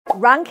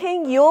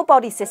Ranking your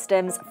body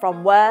systems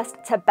from worst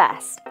to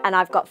best, and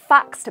I've got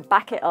facts to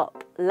back it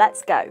up.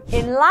 Let's go.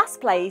 In last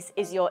place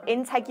is your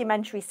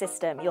integumentary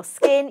system, your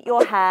skin,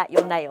 your hair,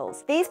 your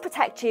nails. These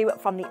protect you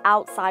from the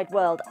outside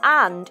world,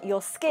 and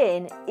your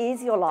skin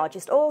is your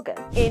largest organ.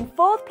 In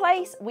fourth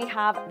place, we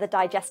have the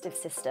digestive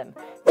system.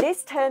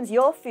 This turns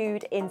your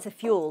food into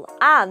fuel,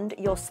 and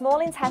your small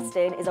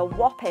intestine is a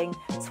whopping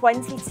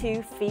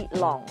 22 feet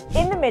long.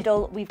 In the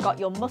middle, we've got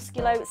your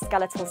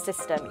musculoskeletal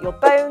system, your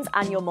bones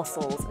and your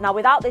muscles. Now,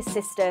 without this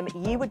system,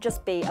 you would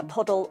just be a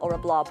puddle or a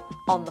blob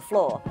on the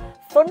floor.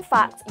 Fun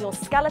fact, your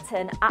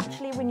skeleton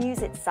actually renews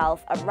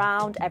itself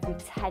around every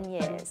 10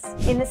 years.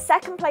 In the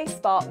second place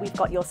spot, we've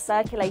got your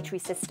circulatory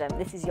system.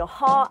 This is your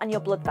heart and your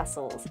blood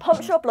vessels.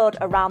 Pumps your blood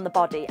around the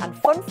body, and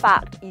fun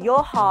fact,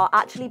 your heart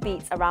actually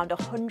beats around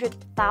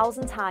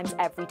 100,000 times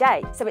every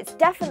day. So it's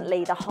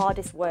definitely the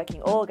hardest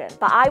working organ.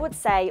 But I would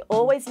say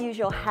always use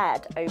your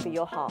head over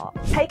your heart.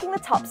 Taking the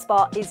top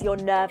spot is your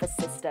nervous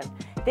system.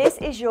 This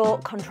is your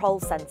control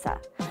center,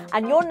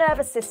 and your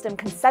nervous system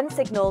can send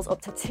signals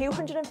up to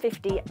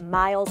 250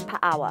 miles per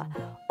hour.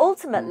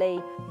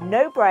 Ultimately,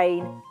 no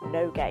brain,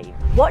 no game.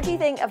 What do you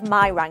think of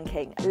my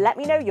ranking? Let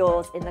me know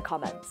yours in the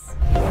comments.